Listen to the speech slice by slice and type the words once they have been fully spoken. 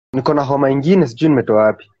Niko na homa ingine sijui nimetoa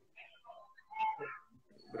wapi.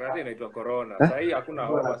 Brother inaitwa corona. Sasa hii hakuna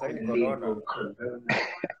homa, sasa ni corona.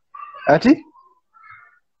 Ati?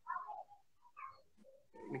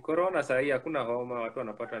 Ni corona sasa hii hakuna homa, watu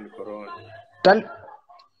wanapata ni corona.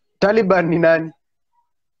 Taliban ni nani?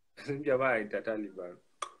 Jamaa ita Taliban.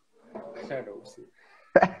 Acha usi.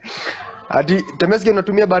 Ati Temeski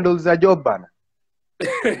unatumia bundles za job bana.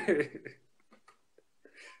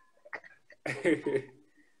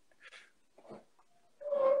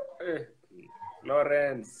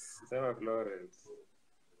 Florence, sema Florence.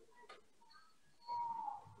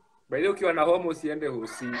 Bado ukiwa na homa usiende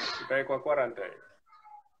Hosi, utaekwa quarantine.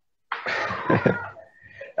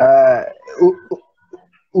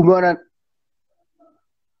 Umeona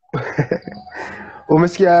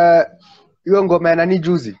umesikia hiyo ngoma ya nani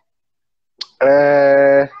juzi?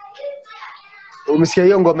 Umesikia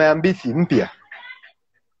hiyo ngoma ya Mbithi mpya?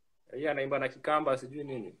 Yeye anaimba na Kikamba sijui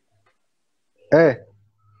nini.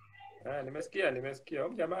 Nimesikia.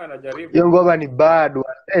 Huyu jamaa anajaribu. Hiyo ngoma ni bad.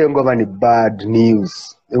 Hiyo ngoma ni bad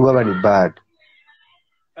news. Hiyo ngoma ni bad.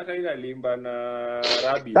 Hata ile alimba na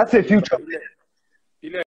Rabbit. That's the future.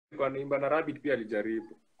 Ile kwa alimba na Rabbit pia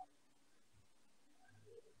alijaribu.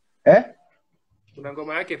 Kuna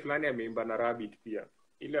ngoma yake fulani ameimba na Rabbit pia.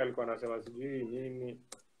 Ile alikuwa anasema sijui nini.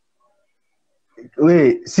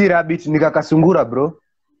 We, si Rabbit ni kaka Sungura bro.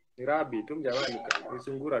 Ni Rabbit, jamaa ni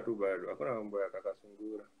Sungura tu bado. Hakuna mambo ya kaka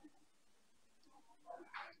Sungura.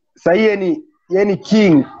 Sasa yeye ni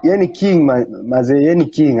king maze, yeye ni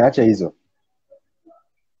king, acha hizo.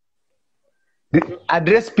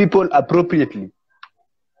 Address people appropriately.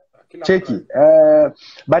 Cheki.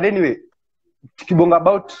 But anyway, tukibonga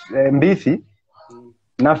about Mbithi,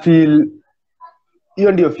 na feel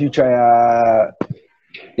hiyo ndio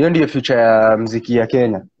future ya muziki ya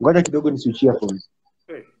Kenya. Ngoja kidogo niswitchie phone.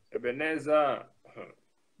 Ebeneza.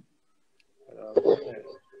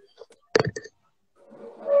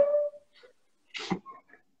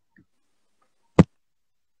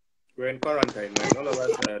 We're in quarantine, man. All of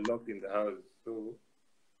us are locked in the house. So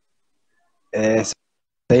sasa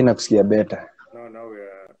nakusikia better. No,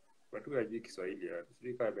 watu wa Kiswahili hapa.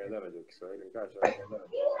 Sisi kama beanza na Kiswahili nikasha.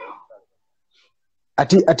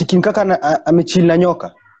 Ati Kinkaka amechill na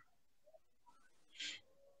nyoka.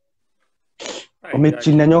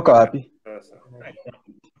 Amechill na nyoka wapi?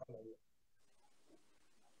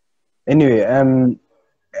 Anyway,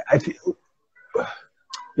 I think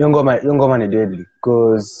Yongoma ni deadly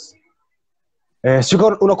because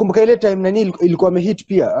unakumbuka ile time nani ilikuwa amehit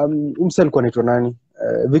pia umsel alikuwa anaitwa nani?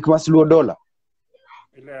 Vic Masluodola.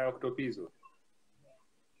 Ile Octopizo.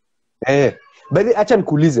 Bali acha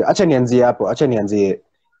nikuulize, acha nianzie hapo, acha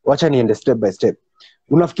niende step by step.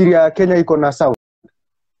 Unafikiria Kenya iko na sound?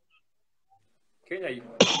 Kenya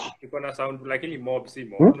iko na sound lakini mob si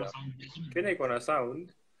mob. Kenya iko na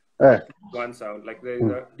sound. One sound, like there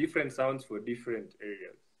is different sounds for different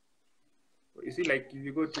areas. You see, like if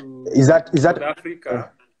you go to South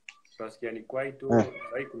Africa, tunasikia ni kwaito,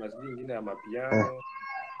 sai kuna zingine nyingine ya mapiano,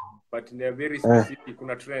 but they are very specific,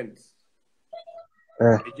 kuna trends.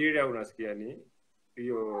 Nigeria unasikia ni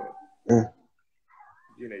hiyo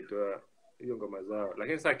inaitwa hiyo ngoma zao.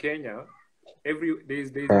 Lakini sasa Kenya, there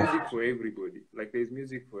is music for everybody. Like there is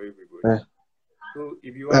music for everybody. So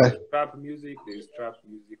if you want trap music, there is trap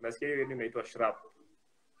music. Nasikia hiyo inaitwa shrap.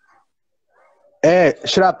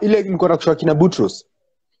 Shrap ile niko na kushwa kina Butros.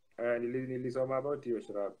 Nilisoma about hiyo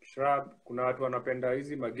shrap. Shrap kuna watu wanapenda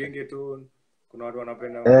hizi magenge tone, kuna watu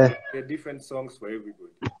wanapenda different songs for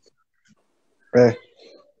everybody.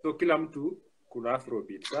 So kila mtu kuna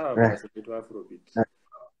afrobeat. Sawa, basi afrobeat.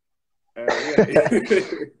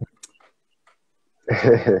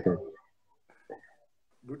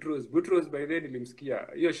 Butros by then nilimsikia.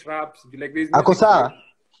 Hiyo shrap's like there's music. Ako sawa?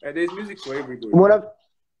 There's music for everybody.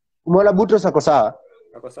 Umeona Butros ako sawa?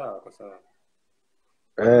 Ako sawa.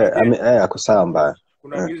 Ako sawa mbaya.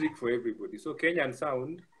 Kuna music for everybody. So Kenyan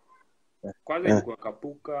sound kwanza ilikuwa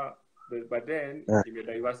kapuka, but then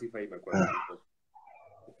imediversify imekuwa.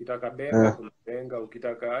 Ukitaka benga kuna benga,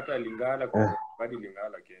 ukitaka hata lingala kuna badi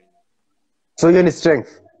lingala Kenya. So hiyo ni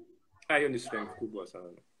strength. Hiyo ni strength kubwa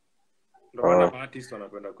sana. Ndio maana artists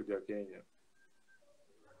wanapenda kuja Kenya.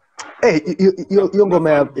 Hiyo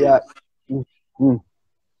ngoma ya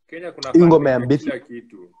Kenya kuna ngoma ya Mbithi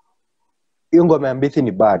kitu. Hiyo ngoma ya Mbithi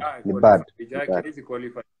ni bad, ni bad. Hizi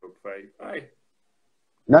qualify top 5.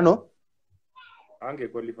 Nano? Ange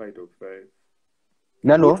qualify top 5.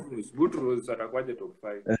 Nano? Butros atakwaje top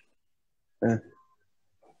 5.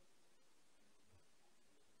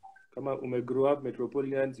 kama grow up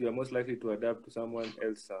metropolitans, you are most likely to adapt to someone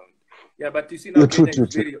else's sound. Yeah, but you see now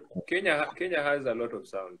Kenya has a lot of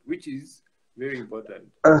sound, which is very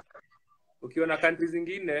important. Ukiona countries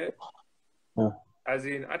zingine as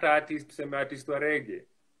in hata artist wa reggae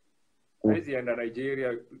hizi enda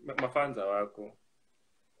Nigeria mafanza wako.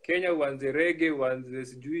 Kenya uanze reggae, uanze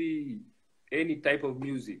sijui any type of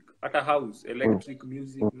music, hata house, electric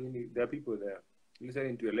music, there are people there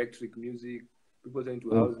listening to electric music, people listening to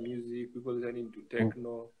house music, people listening to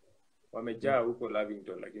techno. Wamejaa huko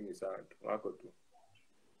Lavington, lakini sound wako tu.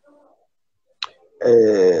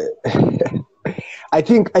 I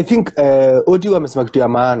think Oti wamesema kitu ya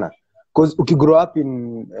maana, because ukigrow up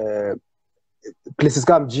in places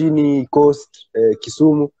kama mjini, coast,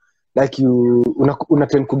 Kisumu, like una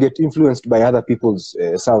tend to get influenced by other people's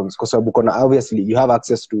sounds, kwa sababu obviously you have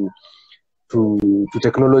access to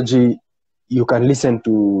technology, you can listen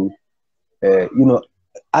to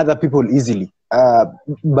other people easily.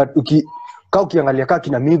 But ukiangalia kama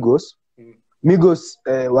kina Migos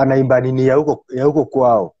wanaimba nini ya huko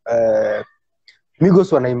kwao.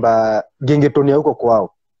 Migos wanaimba gengeton ya huko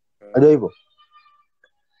kwao. Unajua hivyo?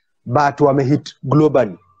 But wamehit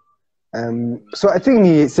globally. So I think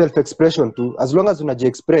ni self-expression too. As long as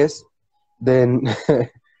unaji-express, then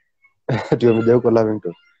tuyameja huko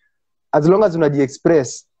Lavington. As long as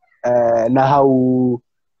unaji-express na how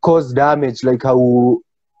cause damage, like how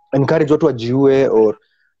encourage watu wajiue, or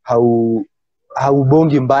how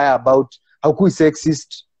bongi mbaya about how kui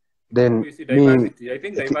sexist, then diversity. I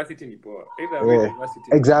think diversity ni poa.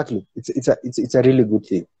 Diversity. Exactly. It's a really good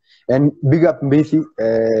thing. And big up Mbithi.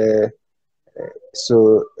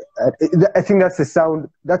 So I think that's the sound,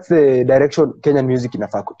 that's the direction Kenyan music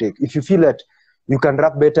inafaa ku take. If you feel that you can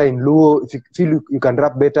rap better in Luo, if you feel you can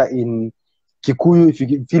rap better in Kikuyu, if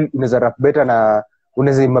you feel unaweza rap better na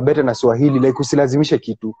unaweza imba better na Swahili, like usilazimishe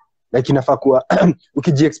kitu. Like inafaa kuwa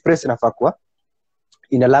ukiji-express inafaa kuwa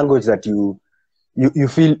in a language that you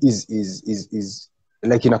feel is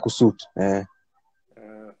like inakusuit.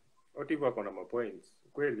 Otivo akona ma points.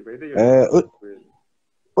 Kweli by the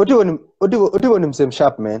Otivo ni msem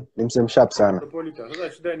sharp, man. Ni msem sharp sana. Metropolitan.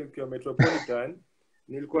 Sasa shida ni ukiwa metropolitan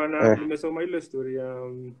nilikuwa nimesoma ile story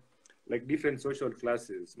ya like different social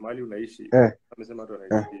classes mahali unaishi. Amesema tu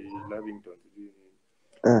anaishi Lavington.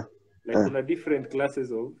 Like kuna different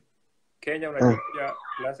classes of Kenya, unajua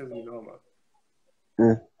classes ni noma.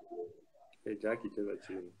 Jackie cheza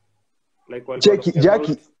chini. Like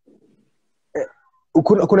Jackie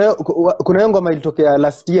kuna ngoma ilitokea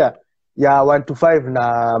last year ya 1 to 5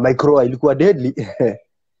 na Micro ilikuwa deadly.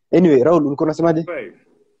 Anyway, Raul ulikuwa unasemaje?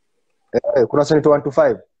 Kuna sasa 1 to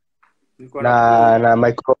 5 na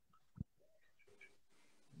Micro.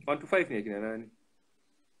 1 to 5 ni kina nani?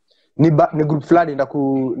 Ni group fulani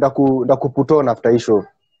ndakuputona after show.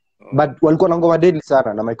 But walikuwa na ngoma deadly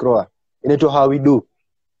sana na Micro. Inaitwa How We Do.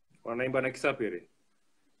 Wanaimba na Kisapere.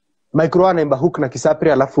 Micro anaimba hook na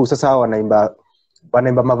Kisapere, alafu sasa hao wanaimba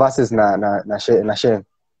maverses na Shen.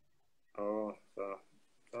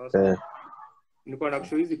 Sawa. Nilikuwa na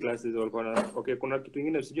kushow hizi classes walikuwa na kuna kitu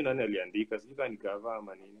kingine sijui nani aliandika, sijui kama nikava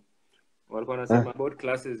ama nini. Walikuwa wanasema about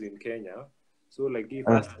classes in Kenya. So like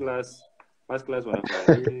first class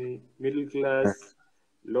wanafanya middle class,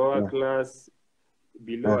 lower class,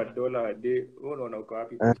 below $1 a day. Unaona uko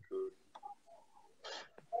wapi?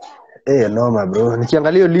 No bro.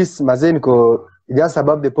 Nikiangalia list mazee niko just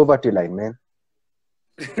above the poverty line, man.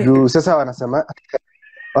 Sasa wanasema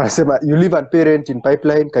you live and parent in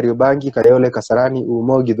Pipeline, Kariobangi, Kayole, Kasarani,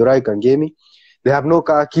 Umo, Githurai, Kangemi. They have no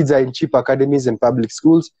car, kids are in cheap academies and public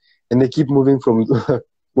schools, and they keep moving from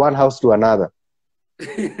one house to another.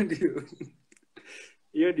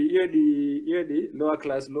 You're the lower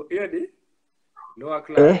class lower.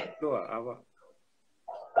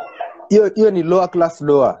 Hiyo ni lower class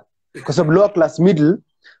lower. Kwa sababu lower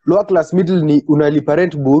class middle ni unalipa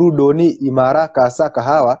rent buru, doni, imara, kasa,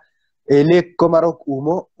 kahawa, ele, Komarok,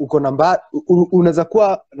 Umo, uko namba, unaweza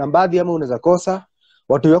kuwa nambadhi ama unaweza kosa.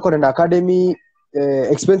 Watu wako na academy,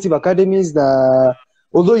 expensive academies, na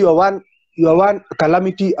although you are one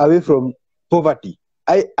calamity away from poverty,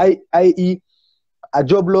 i.e. a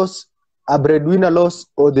job loss, a breadwinner loss,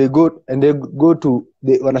 or they go to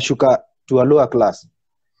wanashuka to a lower class.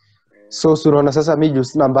 So unaona sasa mimi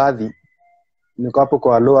just nambadhi niko hapo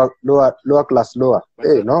kwa lower class lower.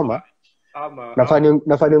 Noma.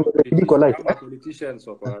 Nafanya ndiko like politicians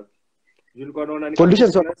wako. Nilikuwa naona ni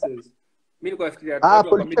politicians mimi nilikuwa nafikiria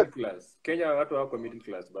watu wa middle class. Kenya watu wako middle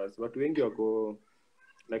class basi. Watu wengi wako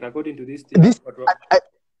like according to this thing.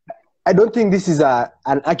 I don't think this is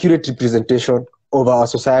an accurate representation of our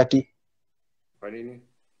society. Kwa nini?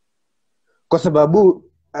 Kwa sababu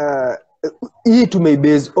it may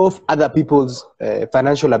base off other people's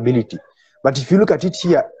financial ability. But if you look at it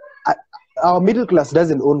here, our middle class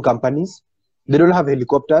doesn't own companies. They don't have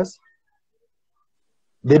helicopters.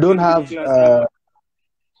 They don't have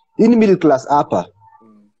in middle class upper.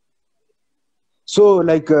 So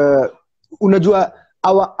like unajua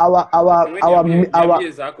our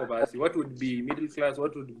what would be middle class,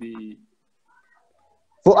 what would be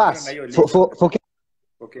for us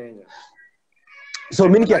for Kenya. So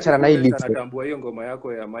mimi nikiachana na hii list natambua hiyo ngoma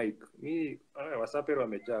yako ya Mike. Mimi wasapero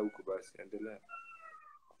wamejaa huko basi endelea.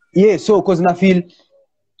 Yeah, so cause na feel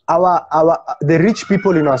the rich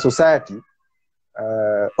people in our society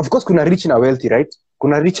of course kuna rich na wealthy, right?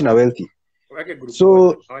 Kuna rich na wealthy.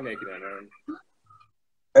 So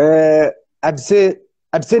I'd say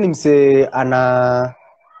ni mse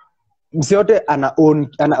yote ana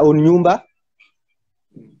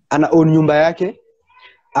own nyumba yake,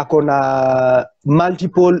 akona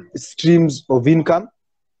multiple streams of income.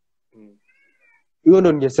 You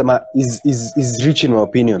ndo ningesema is rich in my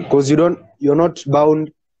opinion, because you're not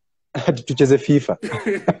bound to cheze FIFA.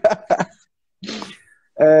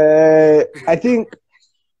 I think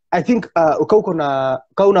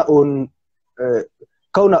kauna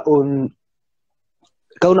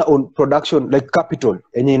own production like capital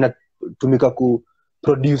yenye inatumika ku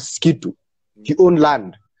produce kitu. If you own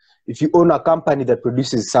land, if you own a company that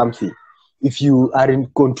produces something, if you are in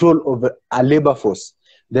control of a labor force,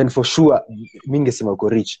 then for sure mingesema uko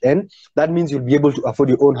rich, and that means you'll be able to afford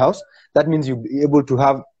your own house. That means you'll be able to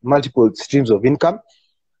have multiple streams of income,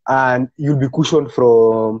 and you'll be cushioned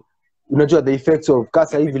from unajua the effects of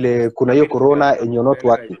kasa hivi vile kuna hiyo corona and you're not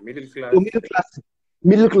working.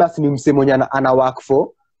 Middle class ni mse mwenye ana work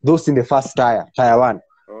for those in the first tier 1.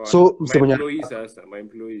 So mse mwenye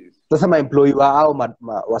sasa my employee wao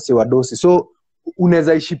wase wadosi, so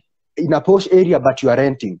unaweza ishi in a posh area but you are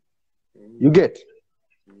renting. You get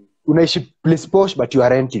unaishi place posh but you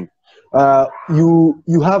are renting.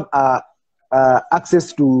 You have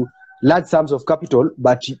access to large sums of capital,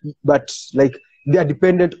 but like they are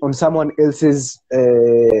dependent on someone else's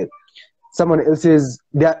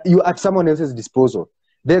you at someone else's disposal.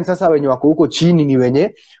 Then sasa wenye wako huko chini ni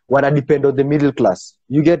wenye wana depend on the middle class.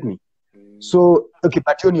 You get me? So okay,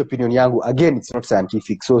 but your opinion yangu, again, it's not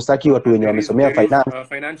scientific, so saki watu wenye wamesomea finance,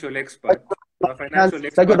 financial expert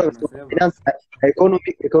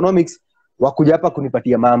economics wakuja hapa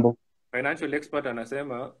kunipatia mambo. Financial expert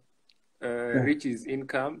anasema rich is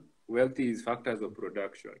income, wealthy is factors of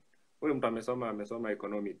production. Huyo mtu amesoma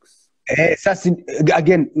economics. Sasa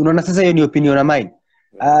again, unaona sasa hiyo ni opinion ya mine.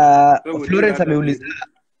 Florence ameuliza,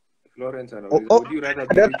 would you rather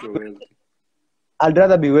be rich or wealthy? I'd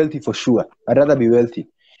rather be wealthy for sure. I'd rather be wealthy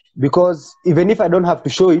because even if I don't have to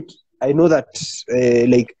show it, I know that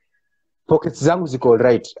like pockets zangu ziko all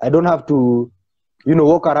right. I don't have to,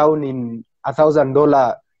 walk around in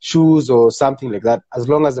 $1,000 shoes or something like that, as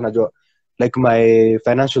long as najua like my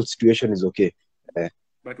financial situation is okay.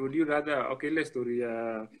 But would you rather, okay, let's story,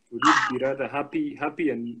 would you be rather happy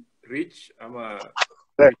and rich ama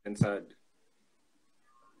rich and sad?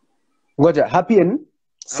 Ngoja, happy and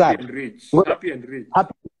sad. Happy and rich. Ngoja. Happy and rich.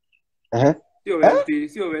 Happy.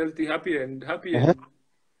 Still wealthy, happy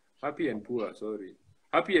and poor, sorry.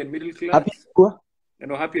 Happy and middle class. Happy and poor?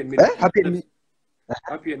 No, happy and middle class.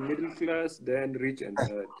 Happy and middle class, then rich and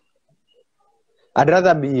sad. I'd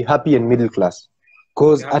rather be happy and middle class.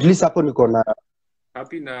 Because at least hapo niko na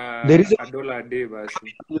happy na $1 a day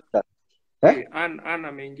basi. Hey, Anna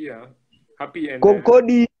ameingia. Happy and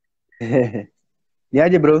Kodi.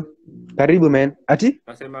 Niaje bro? Karibu man. Ati?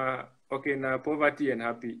 Nasema okay na poverty and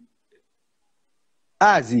happy.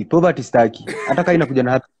 Poverty staki. Hata kama inakuja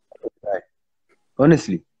na happy.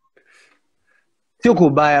 Honestly. Sio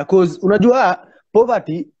kubaya cause unajua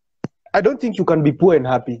poverty, I don't think you can be poor and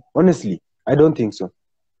happy. Honestly, I don't think so.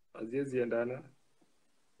 Aziezi endana.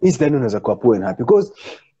 Instead unaweza kuwa poor and happy because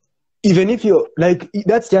even if you're like,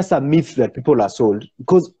 that's just a myth that people are sold.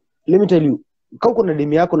 Because let me tell you, kama kuna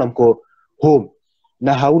demu yako na mko home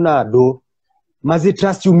na hauna do, mazi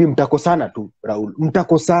trust you me, mtakosana tu Raul,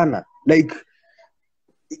 mtakosana like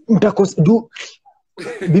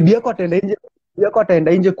bibi yako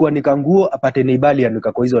ataenda nje kuanika nguo apate neibali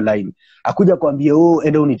anika kwa hizo line, akuja kuambia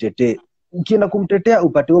enda unitetee. Ukienda kumtetea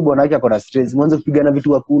upate bwana yake akona stress, mwanzo kupigana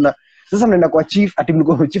vitu hakuna. Sasa mnaenda kwa chief, ati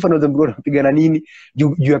mlikuwa chief anaweza kupigana nini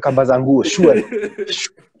juu ya kamba za nguo.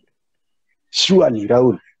 Surely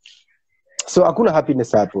Raul. So hakuna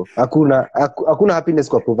happiness hapo. Hakuna happiness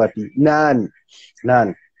kwa poverty. None.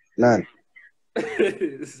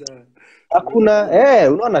 Hakuna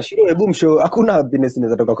unaona shiro, hebu mshow, hakuna happiness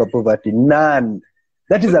inaweza toka kwa poverty. None.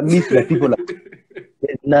 That is a myth that people are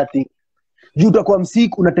nothing. Juu utakuwa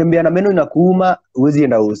msick, unatembea na meno inakuuma, huwezi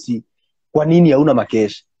enda hosi. Kwa nini hauna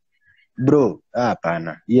makesh? Bro,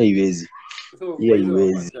 hapana. Hiyo haiwezi.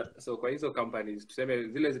 So kwa hizo companies tuseme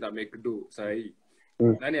zile zina make do sahi.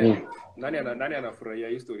 Nani anafurahia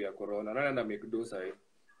history ya corona? Nani ana make do sahi?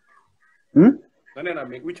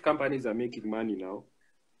 Which companies are making money now?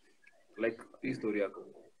 Like history yako.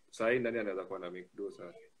 Sahi nani anaweza kuwa na make do sahi?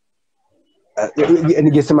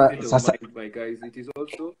 Ningesema sasa my guys, it is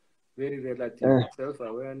also very relative.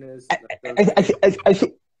 Self-awareness. I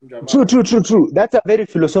think true. That's a very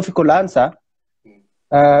philosophical answer.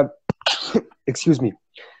 Excuse me.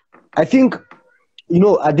 I think,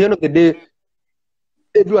 at the end of the day,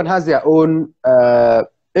 everyone has their own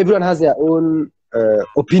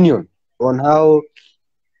opinion on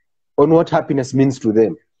what happiness means to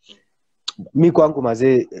them. Mi kwangu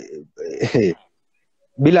mazee,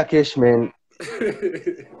 bila cash, man.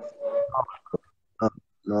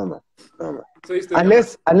 No. So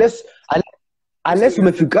unless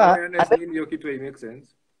umefika,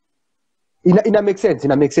 ina make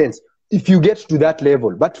sense if you get to that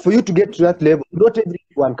level, but for you to get to that level, not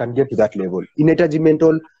everyone can get to that level. Inahitaji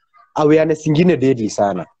mental awareness ingine deadly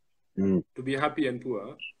sana. To be happy and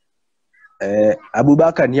poor.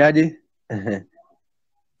 Abubakar ni aje?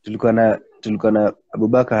 tulikuwa na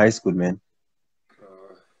Abubakar high school, man.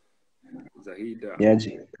 Zahida.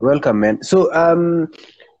 Niaje? Welcome, man. So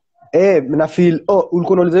na feel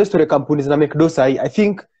ulikuwa unauliza history companies na make do sahi. I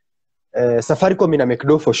think Safaricom ina make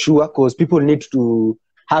do for sure, because people need to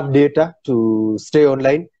have data to stay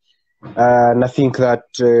online. And I think that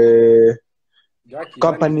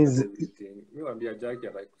companies... You ambia Jackie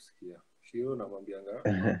like kusikia. Shiro na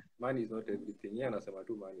mwambianga, money is not everything. Yeye anasema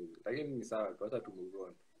tu money. Lakini ni sawa, tuacha tu move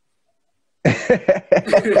on.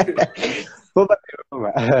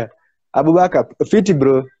 Abubakar, fiti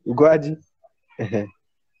bro, ukoaje?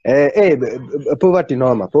 Poverty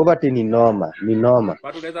noma. Poverty ni noma.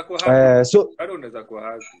 But unaweza kuwa happy. Bado unaweza kuwa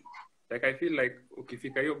happy. Like I feel like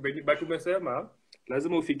ukifika hiyo, but umesema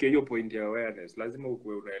lazima ufike hiyo point ya awareness. Lazima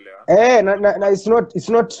ukuwe unaelewa. It's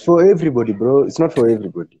not for everybody, bro. It's not for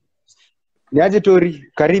everybody. Niaje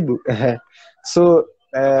Tori, karibu. So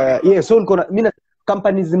so mimi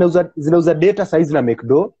companies zinauza data size na make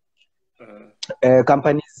do.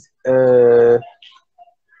 Companies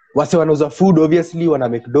wase wanauza food, obviously wana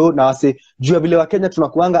make do, na wase juu vile wa Kenya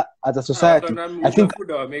tunakuanga as a society. I think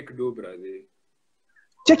food wa make do, brother.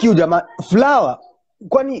 Check you jamaa, flour.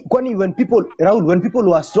 Kwani when people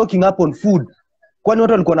were stocking up on food, kwani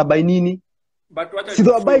watu walikuwa na buy nini? But what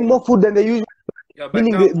they are buying more food than they usually.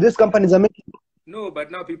 Meaning these companies are making. No,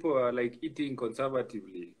 but now people are like eating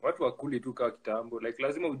conservatively. Watu wakuli tu kwa kitambo. Like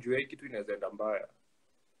lazima ujue kitu inaweza enda mbaya.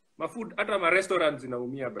 Food, hata ma restaurants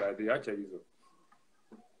zinaumia, brother. Acha hizo.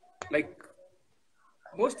 Like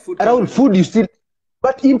most food food you still,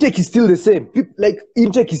 but intake is still the same.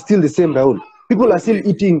 Intake is still the same, Raul. People are still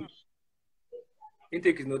eating.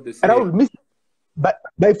 Intake is not the same. Raul, but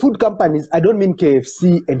by food companies, I don't mean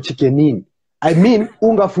KFC and Chicken Inn. I mean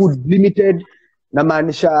Unga Food Limited. Na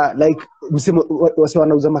maanisha like wase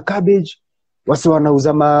wanauza cabbage, wase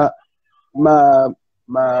wanauza ma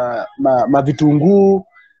vitunguu.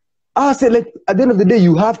 Say like at the end of the day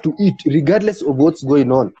you have to eat regardless of what's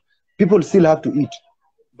going on. People still have to eat.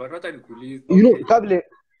 But what I believe, kabla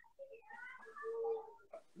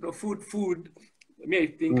no food. I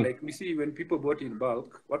think like we see when people bought in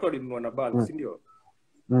bulk, what are in one bulk, sindio?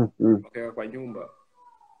 Okay, kwa nyumba.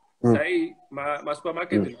 Sai ma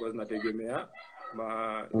supermarket zilikuwa zinategemea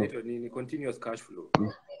ni continuous cash flow.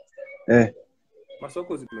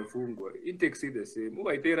 Masoko zimefungwa. Intake si the same.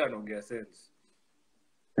 Uwaitera anaongea sense.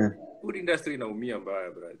 Food industry inaumia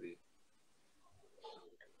mbaya, brother.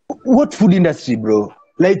 What food industry, bro?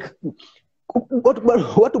 Like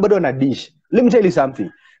what bado na dish? Let me tell you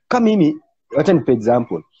something. Kama mimi, wacha nipe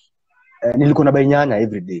example. Nilikuwa na buy nyanya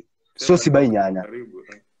every day. So si buy nyanya.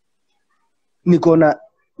 Niko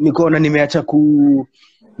na nimeacha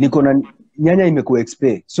niko na nyanya imekuwa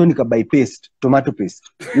expire. So nika buy paste, tomato paste.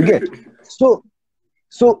 You get? So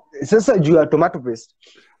sasa juu ya tomato paste,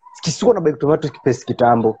 kisiko na buy tomato paste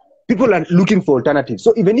kitambo. People are looking for alternatives.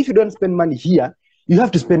 So even if you don't spend money here, you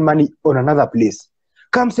have to spend money on another place.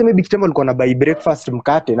 Kama sema big time walikuwa na buy breakfast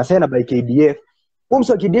mkate, na sasa na buy KDF.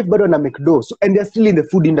 Umso KDF bado na McDo. So and they're still in the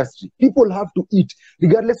food industry. People have to eat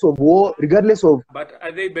regardless of war, regardless of. But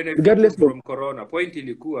are they benefiting from corona? Point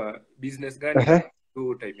ilikuwa business gani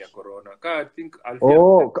tu time ya corona. I think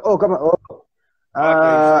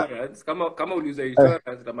kama uliuza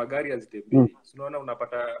insurance na magari hazitembei. Unaona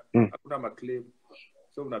unapata hakuna maclaim.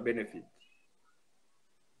 So una benefit.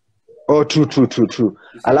 Oh, true.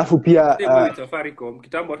 Alafu pia Safaricom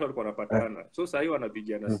kitambo watu walikuwa wanapatana. So sasa hiyo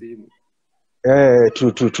wanapigiana simu.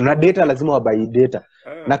 True. Na data lazima wabai data.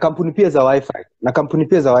 Na kampuni pia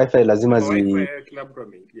za wifi lazima wifi kila mtu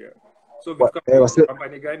ameingia. So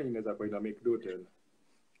company gani inaweza kwa ina make do tena?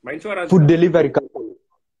 My insurance food delivery company.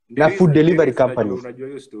 Na food delivery companies. Unajua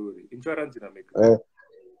hiyo story. Insurance ina make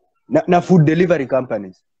na food delivery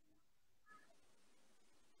companies.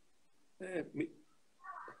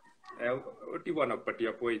 Oti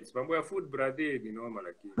wanakupatia points. Mambo ya food brother ni normal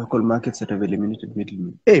lakini. Local markets that have eliminated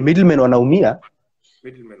middlemen. Middlemen wanaumia.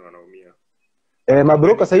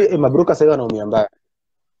 Mabroka sasa wanaumia mbaya.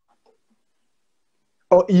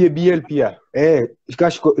 EABL pia.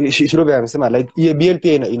 Shirove amesema like EABL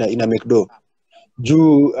pia ina make do.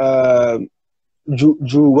 Juu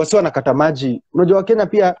wasi wanakata maji. Unajua Kenya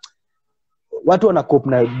pia watu wana cope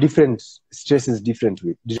na different stresses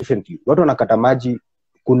differently. Watu wanakata maji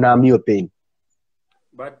kuna mio pain.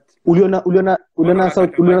 But uliona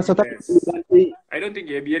South Africa. I don't think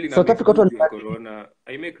ABL ina South Africa corona.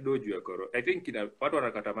 I make doju ya corona. I think watu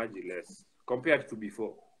wanakata maji less compared to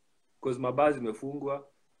before. Because mabazi imefungwa.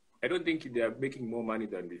 I don't think they are making more money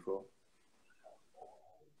than before.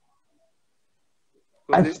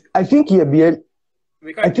 I think ABL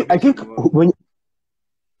I think when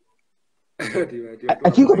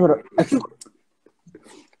I think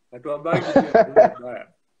watu wabangi mbaya.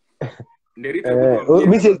 Nderito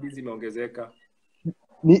busy imeongezeka.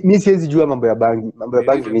 Mimi siwezi jua mambo ya bangi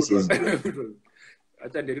mimi siwezi.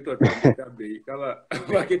 Hata nderito atuambia bei kama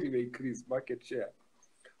market ime increase market share.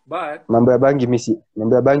 But mambo ya bangi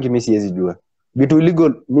mimi siwezi jua. Vitu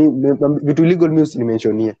illegal mimi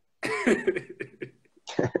usinimentionie.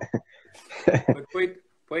 But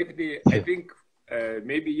point I think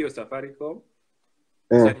maybe hiyo Safaricom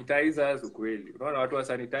sanitizers ukweli. Unaona watu wa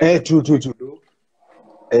sanitizer. True.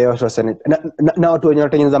 Watu wa sanitizer. Na watu wenye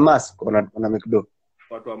wanatengeneza mask wana make do.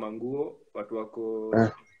 Watu wa manguo, watu wako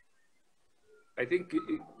I think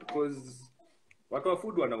because watu wa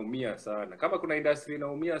food wanaumia sana. Kama kuna industry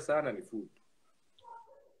inaumia sana ni food.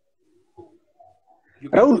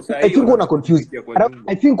 Raul, I think una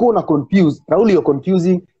confused. Raul, you're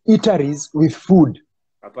confusing eateries with food.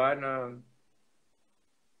 Hapana.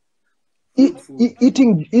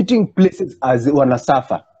 Eating places as wana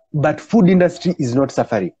suffer, but food industry is not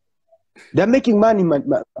suffering. They're making money,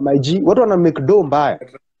 my G. What wanna make do mbaya?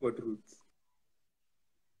 Transport routes.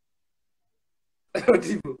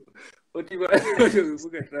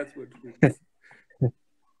 Transport routes.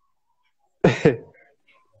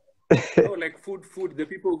 So like food, the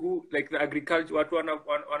people who like the agriculture, watu wana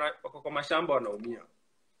kwa mashamba wanaumia.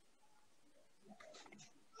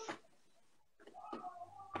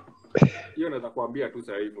 Hiyo naweza kuambia tu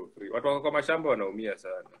sasa hivyo free. Watu wako kwa mashamba wanaumia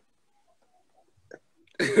sana.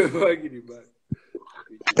 Wagi ni bad.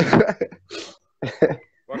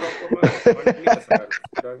 Watu wanaumia sana.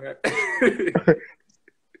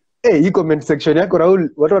 Hii comment section yako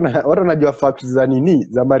Raul, watu wanajua facts za nini?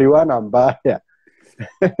 Za marijuana mbaya.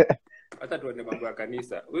 Hata tuone mambo ya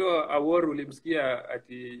kanisa. Huyo Owuor ulimsikia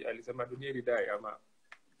ati alisema dunia ilidai ama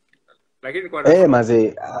lakini kwa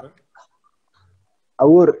mazee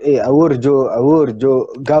Owuor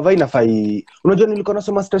jo gava inafai. Unajua nilikuwa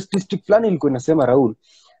nasoma statistic fulani ilikuwa inasema Raul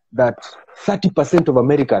that 30%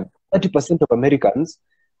 of Americans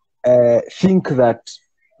think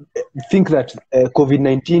that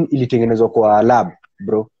COVID-19 ilitengenezwa kwa lab,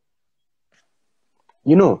 bro.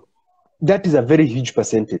 You know, that is a very huge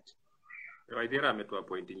percentage. Waidera ametoa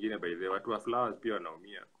point nyingine by the watu wa flowers pia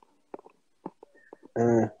wanaumia.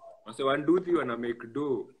 Wase wanduthi wana make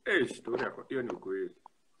do. Story yako hiyo ni ukweli.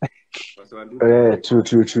 Wase wanduthi.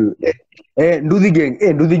 True.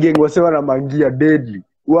 Nduthi gang wase wana mangia deadly.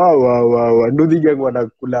 Wow. Nduthi gang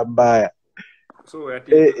wanakula mbaya. So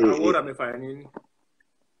Owuor amefanya nini?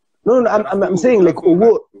 No, I'm saying like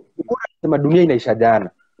Owuor alisema dunia inaisha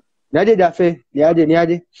jana. Niaje Jafe?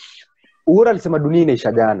 Niaje? Owuor alisema dunia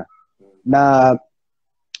inaisha jana. Na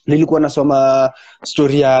nilikuwa nasoma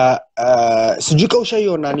story ya sijui kama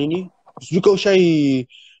ushaiona nini? Sijui kama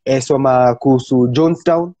soma kuhusu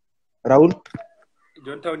Jonestown, Raul?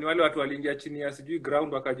 Jonestown ni wale watu waliingia chini ya sijui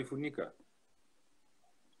ground wakajifunika.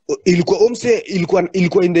 Ilikuwa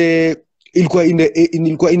in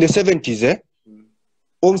the 70s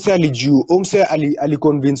Omse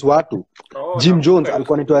aliconvince watu. Jim Jones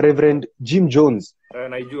alikuwa anaitwa Reverend Jim Jones.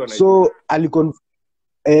 Naijua. So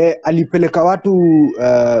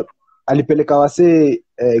alipeleka wase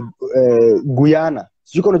Guyana.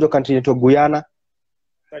 Sijui unajua country inaitwa Guyana.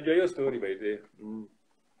 Najua hiyo story by the way.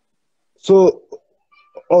 So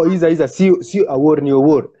hiza si Owuor ni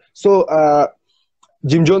Owuor. So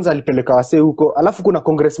Jim Jones alipeleka wase huko, alafu kuna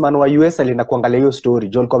congressman wa US alienda kuangalia hiyo story.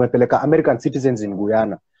 John kwa amepeleka American citizens in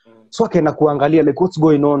Guyana. So akaenda kuangalia like what's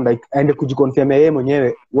going on, like aende kujiconfirm yeye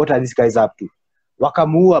mwenyewe what are these guys up to.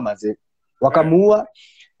 Wakamuua maze. Wakamuua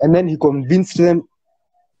and then he convinced them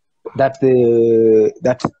that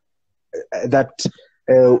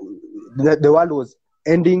the world was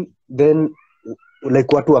ending. Then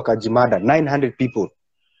like watu wakajimada, 900 people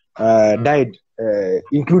died,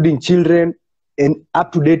 including children, and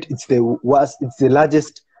up to date it's the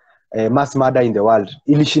largest mass murder in the world.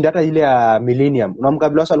 Ilishinda hata ile ya millennium.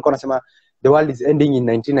 Unamkabila watu walikuwa wanasema the world is ending in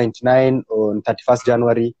 1999 on 31st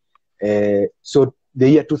January, so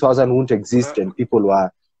the year 2000 won't exist and people were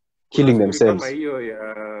killing themselves.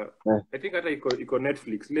 I think hata iko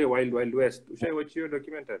Netflix le Wild West. Ushaiwatch hiyo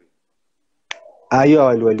documentary? Hiyo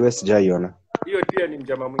Wild West jaiona. Hiyo pia ni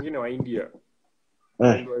mjama mwingine wa India.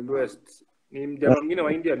 Wild West ni mjama mwingine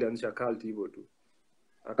wa India alianzisha cult hivyo tu.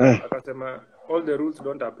 Akasema all the rules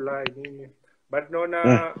don't apply nini. But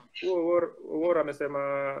naona Owuor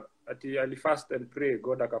amesema ati ali fast and pray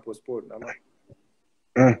God akapostpone ama.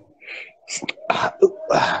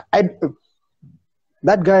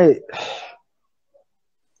 That guy,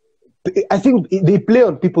 I think they play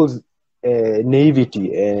on people's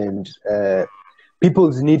naivety and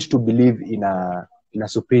people's need to believe in a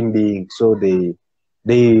supreme being. So they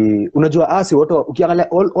unajua asi watu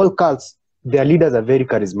ukiangalia all cults, their leaders are very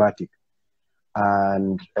charismatic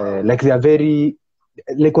and like they are very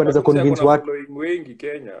like wanaweza convince watu wengi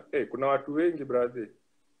Kenya. Kuna watu wengi brother.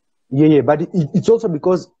 Yeah, but it's also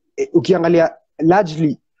because ukiangalia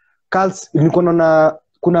largely cults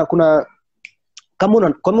kuna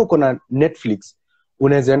kama uko na Netflix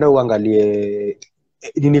unaweza enda uangalie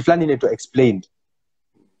nini fulani inaitwa Explained.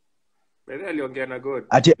 Bale aliongea na God.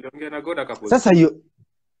 Aliongea na God akapostpone. Sasa hiyo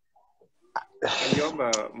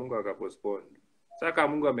aliomba Mungu akapostpone. Sasa kama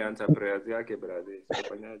Mungu ameanza prayers yake brother,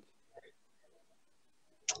 unafanyaje?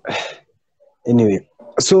 Anyway,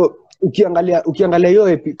 so ukiangalia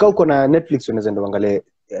hiyo kama uko na Netflix unaweza enda uangalie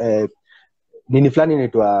nini fulani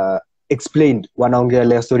inaitwa Explained,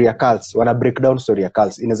 wanaongelea story ya cults, wana break down story ya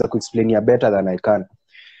cults, inaweza kuexplain ya better than I can,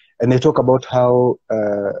 and they talk about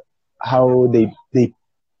how they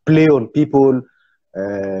play on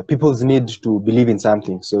people's need to believe in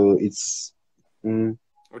something. So it's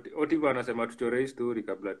Otigo anasema tuchore story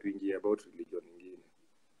kabla tuingie about religion nyingine.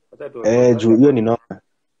 Hiyo ni noma.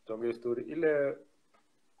 Tuongee story ile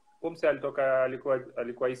Umse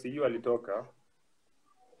alikuwa ICU alitoka.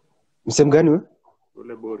 Msemo gani wewe?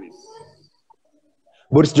 Ule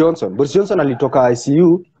Boris Johnson alitoka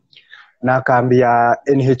ICU na akaambia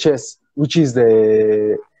NHS, which is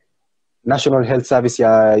the National Health Service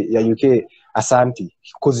ya UK, asanti,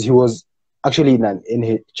 because he was actually in an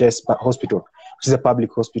NHS hospital, which is a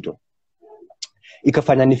public hospital.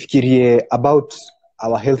 Ikafanya nifikirie about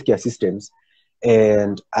our healthcare systems,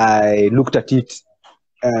 and I looked at it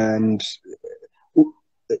and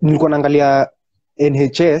nilikuwa naangalia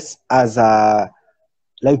NHS as a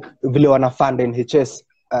like vile wana fund NHS.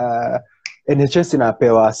 NHS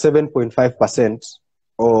inapewa 7.5%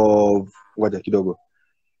 of ngoja kidogo,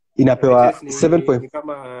 inapewa 7.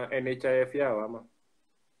 Kama NHIF yao ama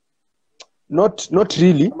not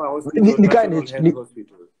really ni kind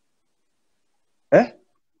hospital.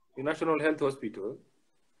 Ni National Health Hospital.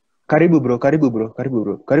 Karibu bro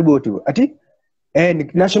karibu wote ati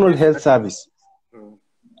National Health Service.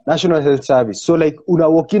 National Health Service. So like una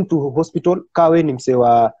walk into hospital, kawe ni mse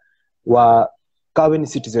kawe ni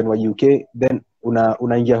citizen wa UK, then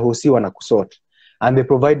unaingia hosi wana kusort, and they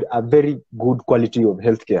provide a very good quality of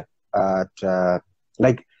healthcare at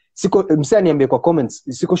like mse aniambie kwa comments,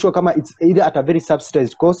 siko sure kama it's either at a very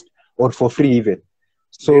subsidized cost or for free even.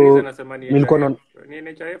 So nilikuwa ni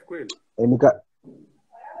NHIF kweli.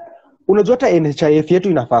 Unajua hata NHIF yetu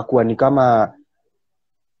inafaa kuwa ni kama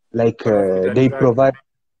like they provide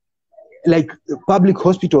like public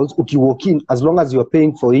hospitals. Uki walk in, as long as you're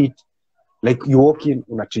paying for it, like you walk in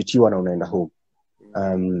unatreatiwa na unaenda home.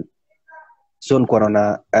 So nilikuwa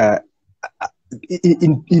naona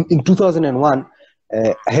in 2001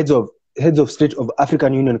 heads of state of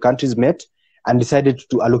African Union countries met and decided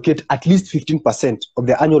to allocate at least 15% of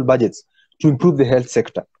their annual budgets to improve the health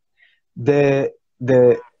sector. The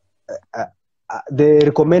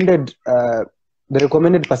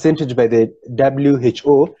recommended percentage by the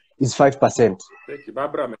WHO is 5%.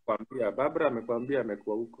 Barbara amekwambia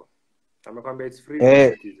amekuwa huko. Amekwambia it's free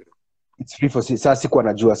for citizens. It's free for citizens. Sasa sikuwa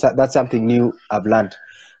najua. That's something new I've learned.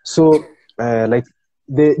 So like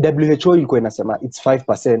the WHO ilikuwa inasema it's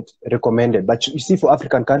 5% recommended, but you see for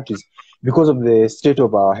African countries, because of the state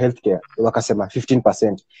of our healthcare, wakasema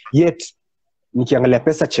 15%. Yet nikiangalia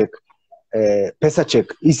pesa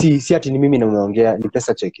check si ati ni mimi naongea, ni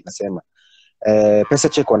pesa check inasema pesa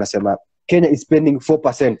check wanasema Kenya is spending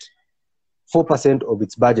 4% of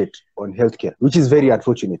its budget on healthcare, which is very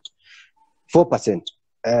unfortunate. 4%.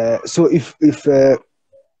 So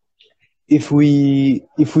if we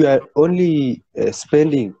are only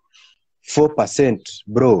spending 4%,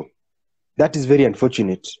 bro, that is very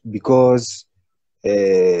unfortunate because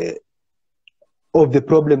of the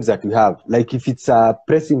problems that we have. Like if it's a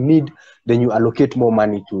pressing need, then you allocate more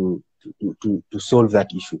money to solve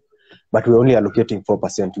that issue. But we're only allocating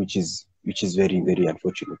 4%, which is very, very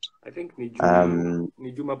unfortunate. I think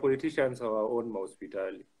Nijuma politicians are our own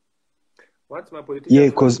hospitali. Once my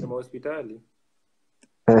politicians are hospitali,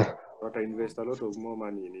 but I invest a lot of more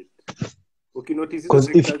money in it. Okay, notice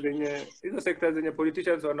hizo sectors zenye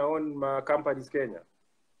politicians wanaown ma companies Kenya.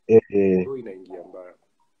 Inaingia mbaya.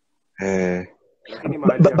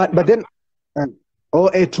 But then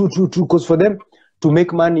true, because for them to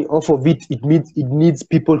make money off of it needs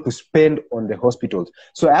people to spend on the hospitals.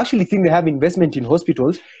 So I actually think they have investment in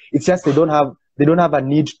hospitals. It's just they don't have a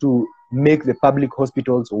need to make the public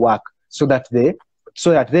hospitals work so that then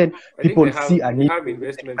people see a need. They have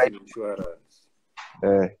investment in insurance.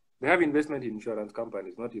 They have investment in insurance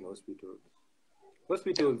companies, not in hospitals.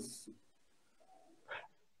 Hospitals.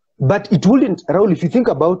 But it wouldn't, Raul, if you think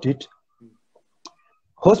about it,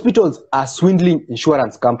 hospitals are swindling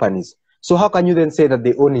insurance companies. So how can you then say that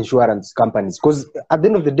they own insurance companies? Because at the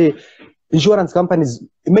end of the day, insurance companies,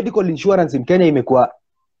 medical insurance in Kenya imekuwa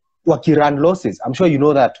wakirun losses. I'm sure you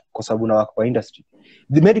know that kwa sababu na wako kwa industry.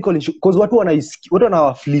 The medical insurance, because watu wana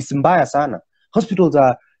fleece mbaya sana. Hospitals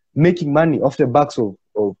are making money off the backs of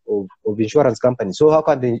insurance companies. So how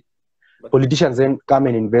can the politicians then come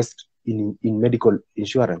and invest in medical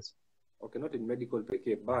insurance? Okay, not in medical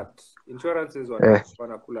PK, but insurances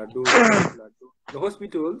wanakula do. The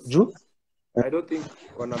hospitals, I don't think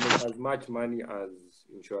wanna make as much money as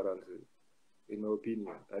insurances, in my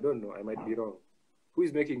opinion. I don't know, I might be wrong. Who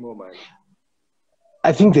is making more money?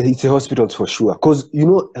 I think that it's the hospitals for sure, because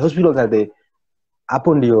hospitals are the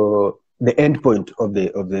end point of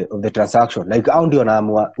the transaction. Like how ndio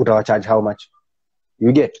naamua utawacharge how much?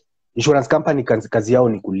 You get insurance company kazi yao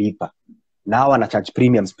ni kulipa. Na wana charge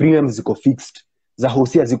premiums ziko fixed, za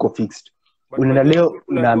hosia ziko fixed. Unaenda leo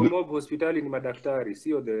mob hospitali ni madaktari,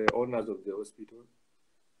 sio the owners of the hospital.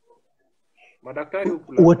 Madaktari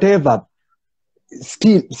ukula whatever,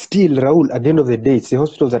 still Raul, at the end of the day it's the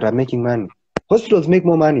hospitals that are making money. Hospitals make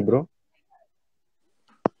more money, bro.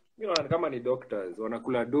 Kama ni doctors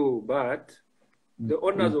wanakula do, but the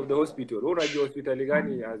owners of the hospital, unajua hospitali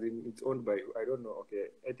gani as in it's owned by, I don't know. Okay,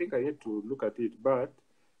 I think I need to look at it, but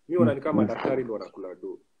ni kama daktari ndo wanakula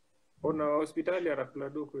do. Ona hospitali anakula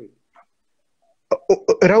do kweli?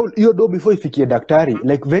 Raul, hiyo do before ifikie daktari,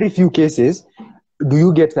 like very few cases do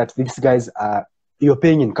you get that these guys are, you're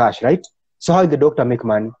paying in cash, right? So how did the doctor make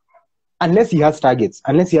money? Unless he has targets,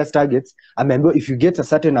 I remember if you get a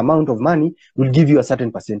certain amount of money, we'll give you a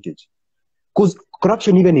certain percentage. Because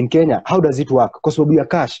corruption even in Kenya, how does it work? Because we are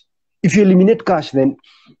cash. If you eliminate cash, then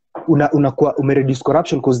reduce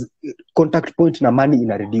corruption because contact point na money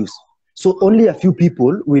ina reduce. So only a few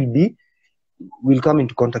people will come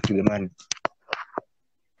into contact with the money.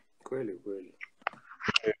 Kweli.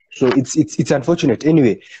 So it's unfortunate.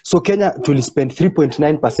 Anyway, so Kenya will spend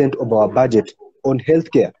 3.9% of our budget on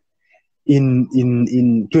healthcare in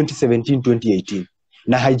 2017-2018.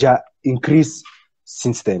 Na haija increase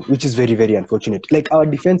since then, which is very, very unfortunate. Like our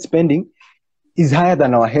defense spending is higher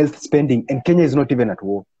than our health spending, and Kenya is not even at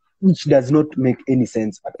war, which does not make any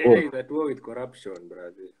sense at all. Kenya is at war with corruption,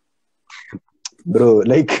 brother. Bro,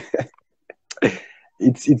 like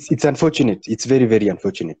it's unfortunate. It's very, very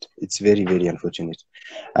unfortunate. It's very, very unfortunate.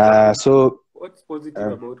 So what's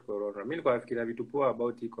positive about corona? Mimi nilikuwa nafikiria vitu poa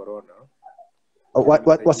about hii corona.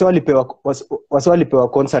 Walipewa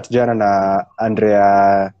concert jana na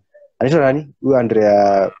Andrea, anaitwa nani? Huyo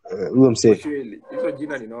Andrea, huyo msee. Hizo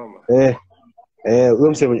jina ni noma.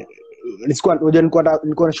 Huyo msee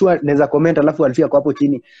nilikuwa na sure naweza comment, alafu alifia kwa hapo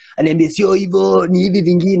chini aniambia sio hivyo, ni hivi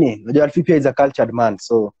vingine. Unajua Alfie pia is a cultured man,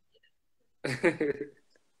 so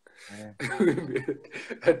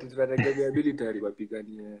tunategemea military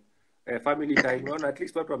wapiganie family time. Unaona, at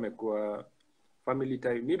least watu wamekuwa family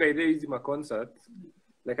time. Me by the hizi ma concerts,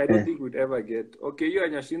 like I don't think we'd ever get. Okay, hiyo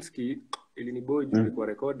Nyashinski iliniboji ilikuwa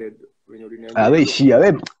recorded when uliniambia. Wewe shia,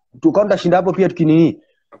 wewe tukaenda shinda hapo pia tukinini.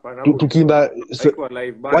 Tukimba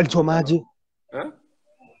walichomaje?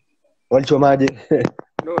 Walichomaje?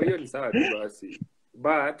 No, hiyo ni sawa tu basi.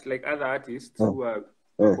 But like other artists who are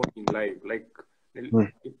performing live, like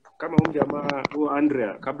kama jamaa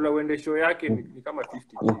Andrea kabla uende show yake ni kama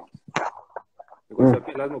 50K. Because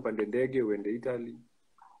pia lazima upande ndege uende Italy.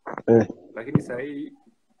 Lakini sasa hii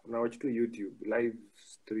una watch tu YouTube live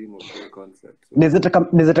stream of the concert.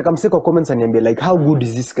 Naweza taka mseko kwa comments aniambie like how good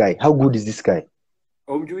is this guy? How good is this guy?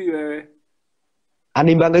 Umjui wewe?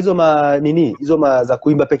 Animbanga hizo ma za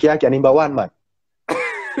kuimba peke yake, anaimba one man.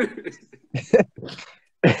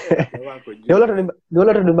 Ndio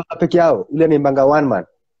anaimba peke yao, yule anaimba one man.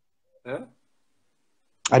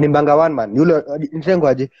 Animbanga one man. Yule nitengo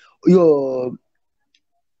aje? Hiyo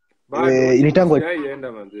initango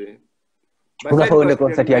yaienda manze. Unafanya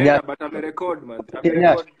concert ya Nyasha. But I'm record man.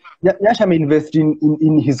 Nyasha may invest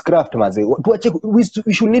in his craft manze.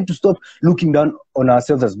 We should need to stop looking down on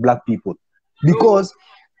ourselves as black people. Because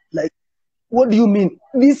like what do you mean?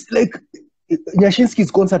 This like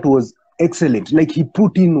Nyashinski's concert was excellent. Like he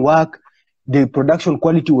put in work. The production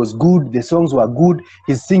quality was good. The songs were good.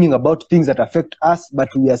 He's singing about things that affect us, but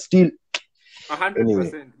we are still 100%.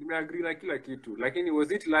 Anyway. I agree like kila kitu. Like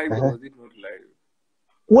was it live or was it not live?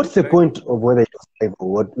 What's the point of whether it was live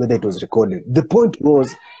or whether it was recorded? The point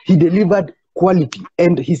was he delivered quality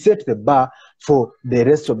and he set the bar for the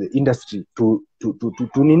rest of the industry to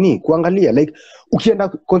kuangalia. Like ukienda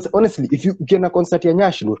honestly, if you ukienda concert ya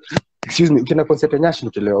Nyasha, ukienda concert ya Nyasha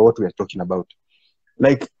utelewa what we are talking about.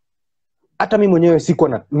 Like hata mimi mwenyewe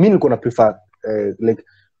mimi niko na prefer like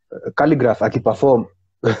Calligraph akiperform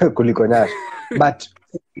kuliko Nyasha, but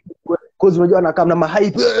cause unajua anakaa na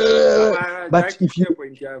hype. But if you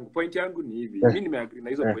point yangu ni hivi, mimi nimeagree na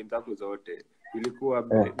hizo point zako zote.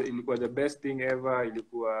 Ilikuwa the best thing ever,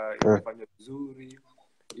 ilikuwa imefanya vizuri,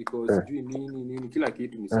 iko sijui nini kila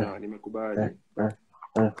kitu ni sawa, nimekubali.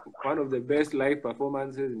 One of the best live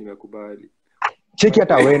performances, nimekubali. Check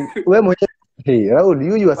hata wewe mwenyewe. Hey Raul,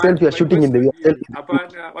 you yourself you are shooting in the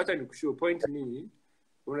hapana, wacha nikushow point ni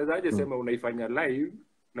unawezaje sema unaifanya live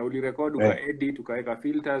na ulirecord ukaedit ukaweka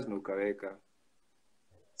filters na ukaweka.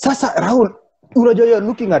 Sasa Raul, unajua you are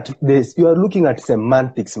looking at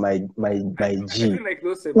semantics my G. Like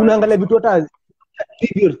unaangalia vitu hata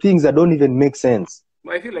trivial things that don't even make sense.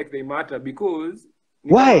 I feel like they matter because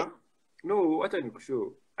why? No, wacha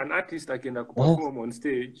nikushow. An artist akienda kuperform on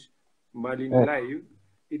stage mbali ni live,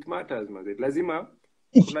 it matters man. Lazima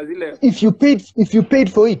if you paid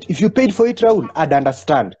for it Raul, I'd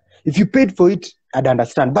understand. If you paid for it, I'd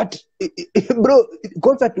understand. But bro,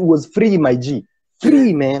 concert was free my G.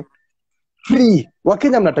 Free man. Free.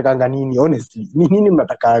 Wakenya mnatakanga nini honestly? Ni nini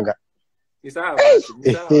mnatakanga? Ni sawa.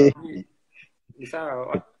 Ni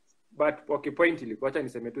sawa. But okay, point ilikuwa acha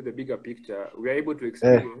niseme to the bigger picture. We are able to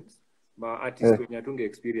experience ma artists when yatunge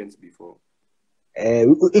experience before. I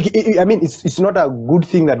mean it's not a good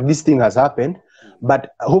thing that this thing has happened, but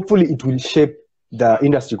hopefully it will shape the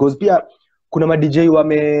industry because pia kuna ma DJ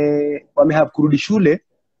wame have kurudi shule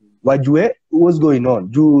wajue what's going on.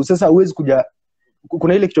 Juu sasa huwezi kuja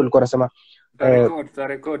kuna ile kitu alikuwa anasema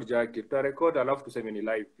record Jackie, record alafu tuseme ni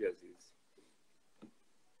live pia sisi.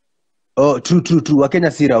 Oh, true.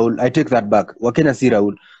 Wakenya si Raul. I take that back. Wakenya si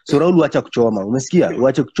Raul. So Raul wacha kuchoma. Umesikia?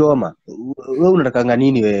 Wacha kuchoma. Wewe unatakanga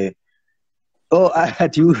nini wewe? Oh,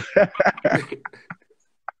 at you.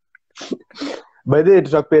 By the way,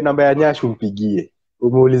 tutakupea namba ya Nyasha umpigie.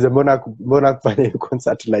 Umuulize mbona kufanya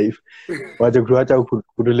concert live. Wacha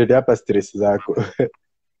kutuletea hapa stress zako.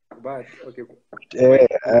 But okay.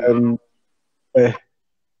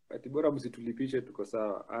 Ati bora msitulipishe tuko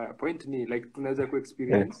sawa. Point ni like tunaweza ku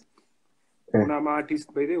experience. Kuna ma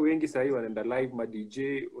artist by the way wengi sasa wanaenda live ma DJ,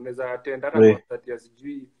 unaweza attend hata concert ya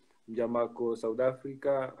sijui mjamako South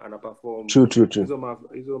Africa ana perform. True.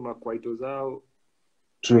 Hizo ma kwaito zao.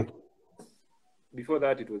 True. Before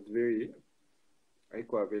that it was very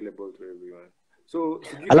haikuwa available to everyone. So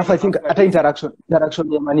alafu I think hata interaction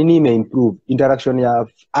ya manini imeimprove. Interaction ya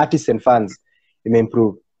artists and fans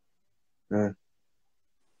imeimprove.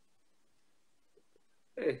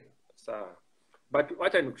 Sawa. But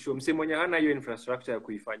wacha nikushow msemo mwenye hana hiyo infrastructure ya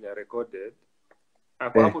kuifanya recorded.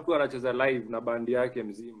 Hapo tu anacheza live na bandi yake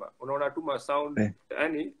mzima. Unaona tu ma sound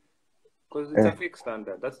yani because it's a fixed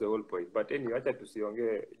standard. That's the whole point. But anyway, acha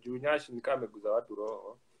tusiongee juu Nyasha ni kama ameguza watu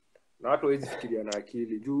roho. Na watu hawezi fikiria na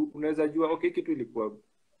akili. Juu unaweza jua okay kitu ilikuwa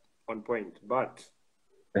on point but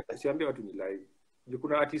siambie watu ni live. Juu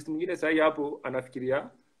kuna artist mwingine sasa hapo anafikiria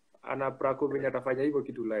ana prako venye atafanya hivyo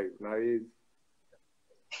kitu live na hawezi.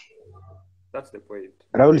 That's the point.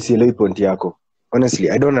 Raul, sielewi point yako. Honestly,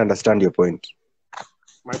 I don't understand your point.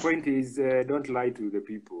 My point is don't lie to the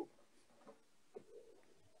people.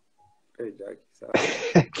 Hey Jackie, sawa.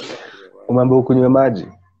 Umambo ukunywe maji.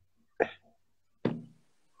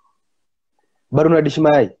 Bado unadishi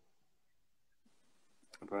mayai?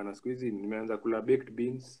 Hapana, siku hizi nimeanza kula baked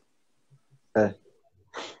beans.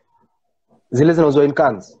 Zile zinauzwa in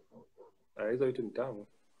cans. Hizo vitu ni tamu.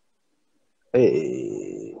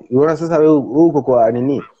 Unaona sasa wewe uko kwa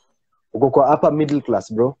nini? Uko kwa upper middle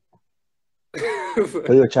class, bro.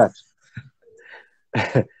 Kwa hiyo chat.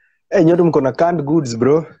 Nyote mko na canned goods,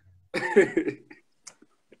 bro.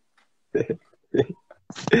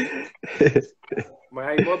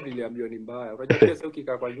 My mob niliambiwa ni mbaya. Unajua pia sasa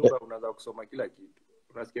ukikaa kwa nyumba unaanza kusoma kila kitu.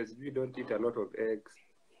 Unasikia you don't eat a lot of eggs.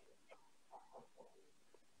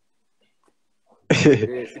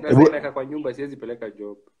 Sina sana kwa nyumba siwezi peleka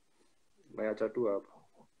job. Naacha tu hapo.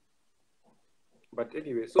 But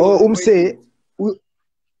anyway, so umse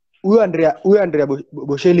huyu Andrea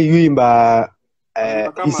Bocelli yuimba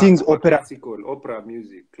he sings opera,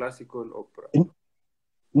 classical opera.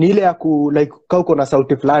 Ni ile ya ku like kau kuna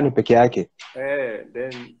sauti fulani peke yake.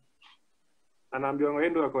 Then anaambiwa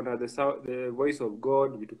ngendo ako na the voice of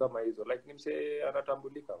God vitu kama hizo, like nimse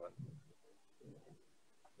anatambulika man.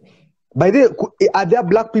 By the are there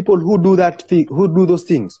black people who do those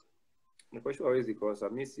things? Kwa sure hawezi kosa.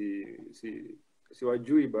 Mimi si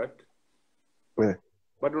wajui but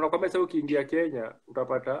but unakwambia sasa ukiingia Kenya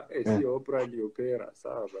utapata si opera ni opera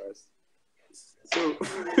sawa basi. So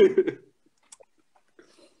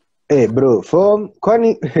bro,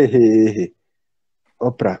 kwani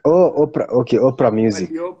opera. Opera. Okay, opera music.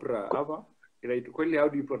 Like opera, hapa. Kweli how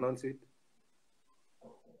do you pronounce it?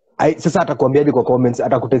 Sasa atakwambiaje kwa comments,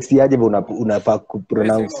 atakutextiaje unafaa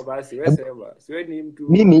kupronounce. Wewe basi, wewe sema. Siwe ni mtu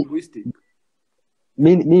linguistic.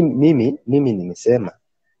 Mimi nimesema.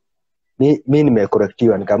 Mimi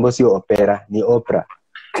nimecorrectiwa nikaambiwa sio opera, ni opera.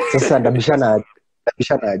 Sasa ndabishana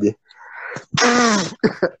aje?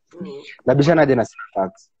 Nabishana aje na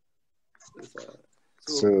facts.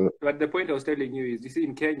 So but the point I was telling you is, you see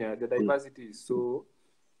in Kenya the diversity is so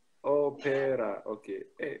opera, okay.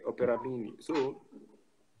 Opera mini. So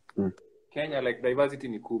Kenya like diversity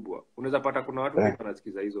ni kubwa. Unaweza pata kuna watu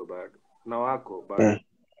wanasikiza hizo bado. Na wako bado.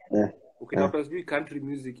 Ukitafuta sijui country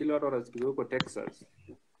music ile watu wanasikiza huko Texas.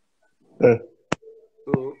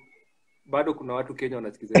 So bado kuna watu Kenya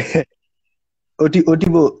wanasikiza hizo.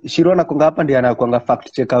 Otivo Shirona konga hapa ndiye anakuanga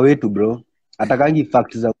fact checker wetu, bro. Atakangi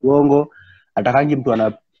fact za uongo, atakangi mtu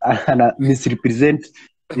ana misrepresent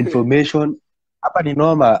information. Hapa ni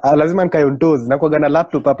noma. Lazima nikae on toes. Na kwa na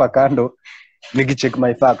laptop hapa kando nikicheck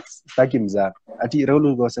my facts. Sitaki mzaa. Ati Raul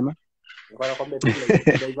unasema? Kwa kwamba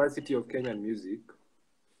the diversity of Kenyan music.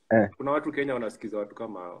 Kuna watu Kenya wanasikiza watu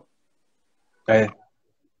kama hao.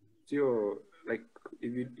 Sio like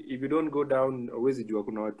if you don't go down always jua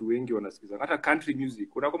kuna watu wengi wanasikiza. Hata country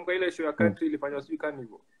music. Unakumbuka ile show ya country ilifanywa sio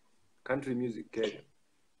Carnival? Country music Kenya.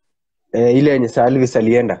 Ile yenye Sir Elvis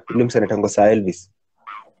alienda. Ile msanii tango Sir Elvis.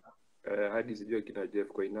 Hadi sijui kina Jeff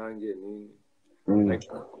Koinange nini. Like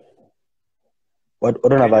watu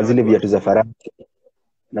na zile viatu za Faransa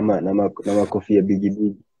na makofia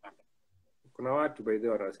bigi. Kuna watu by the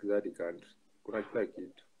way wanasikiza hadi country. Kuna kila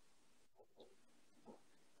kitu.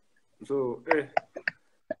 So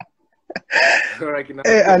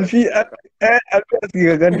Alfie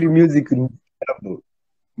country music.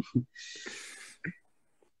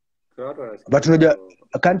 But unajua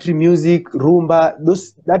country music, rumba,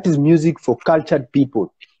 that is music for cultured people.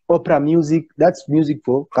 Opera music, that's music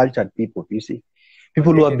for cultured people, you see.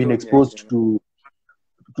 People who have been exposed to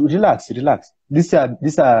relax. These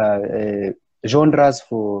are genres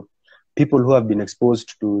for people who have been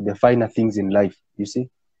exposed to the finer things in life, you see.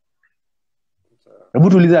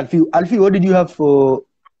 Alfie, what did you have for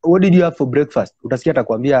breakfast? Utasikia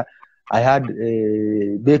atakwambia I had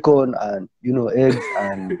bacon and eggs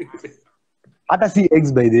and hata si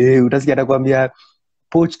eggs by the way, utasikia atakwambia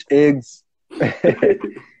poached eggs.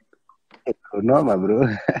 Noma bro.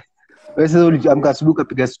 Wewe sasa uliamka asubuhi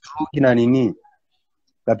kapiga strungi na nini?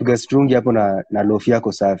 Kapiga strungi hapo na lofi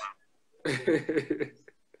yako safi.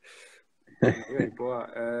 Poa.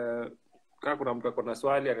 Kama kuna mtu akona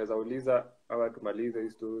swali anaweza uliza au tumalize hii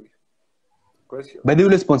story. Question. By the way,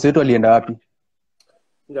 ule sponsor wetu alienda wapi?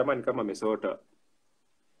 Jamani kama amesota.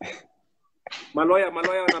 Maloya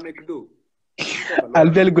wana make do.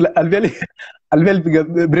 Alvel piga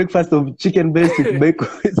breakfast of chicken breast with bacon.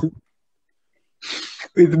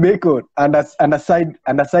 With bacon and a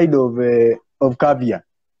side of caviar.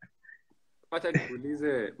 Acha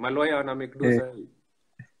nikuulize, Maloya wana make do sasa.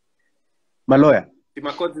 Maloya?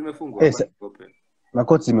 Makoti zimefungwa.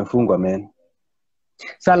 Makoti zimefungwa man.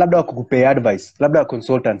 Sasa labda wakukupea advice, labda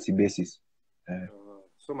consultancy basis.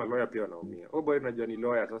 So Maloya pia wanaumia. Boy unajua ni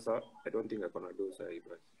lawyer sasa, I don't think akona do sasa hivi.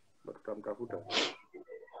 But tutamtafuta.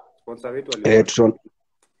 Sponsor wetu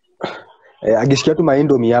Agishikia tu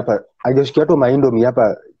maindomi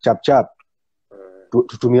hapa chap chap.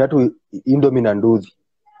 Tutumia tu indomi na nduthi.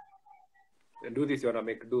 Nduthi si wana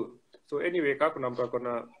make do. So anyway, kama kuna mtu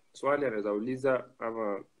akona swali anaweza uliza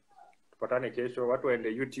ama tupatane kesho. Watu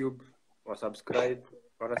waende YouTube, wa subscribe.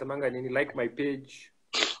 Wanasemanga nini? Like my page.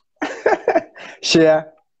 Share,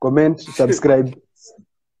 comment, subscribe.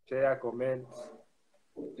 Share, comment.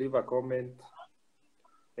 Leave a comment.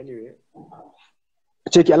 Anyway.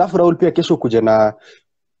 Cheki, alafu Raul pia kesho kuja na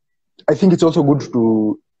I think it's also good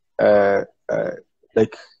to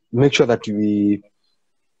like make sure that we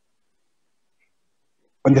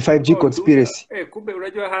on the 5G conspiracy. Kumbe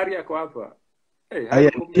unajua Hari yako hapa.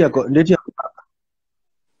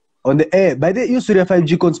 On the by the use of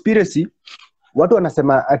 5G conspiracy, watu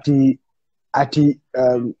wanasema ati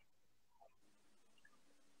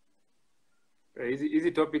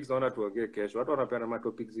hizi topics naona tuongee kesho. Watu wanapeana ma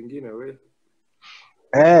topics zingine wewe.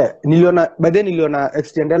 Niliona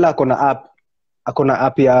Extendela akona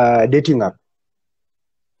app ya dating app.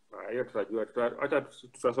 Hiyo tutajua. Acha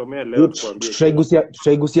tutasomea leo tukwambie.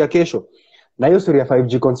 Tutaigusia kesho. Na hiyo story ya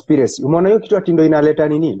 5G conspiracy. Umeona hiyo kitu ati ndio inaleta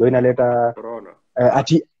nini? Ndio inaleta corona.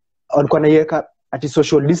 Ati walikuwa naiweka ati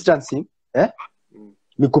social distancing,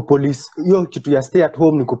 ni kupolice. Hiyo kitu ya stay at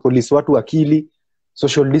home ni kupolice watu akili,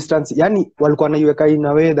 social distance. Yani walikuwa naiweka in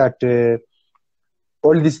a way that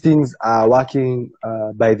all these things are working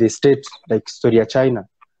by the state, like story ya China.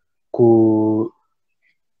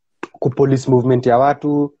 Police movement ya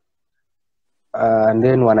watu and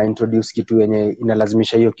then wana introduce kitu yenye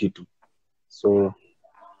inalazimisha hiyo kitu. So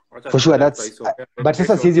for sure that's but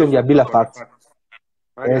sasa siwezi ongea bila facts.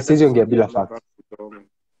 Siwezi ongea bila facts.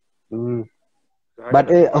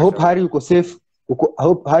 But I hope Hari uko safe.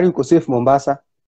 Hope Hari uko safe Mombasa.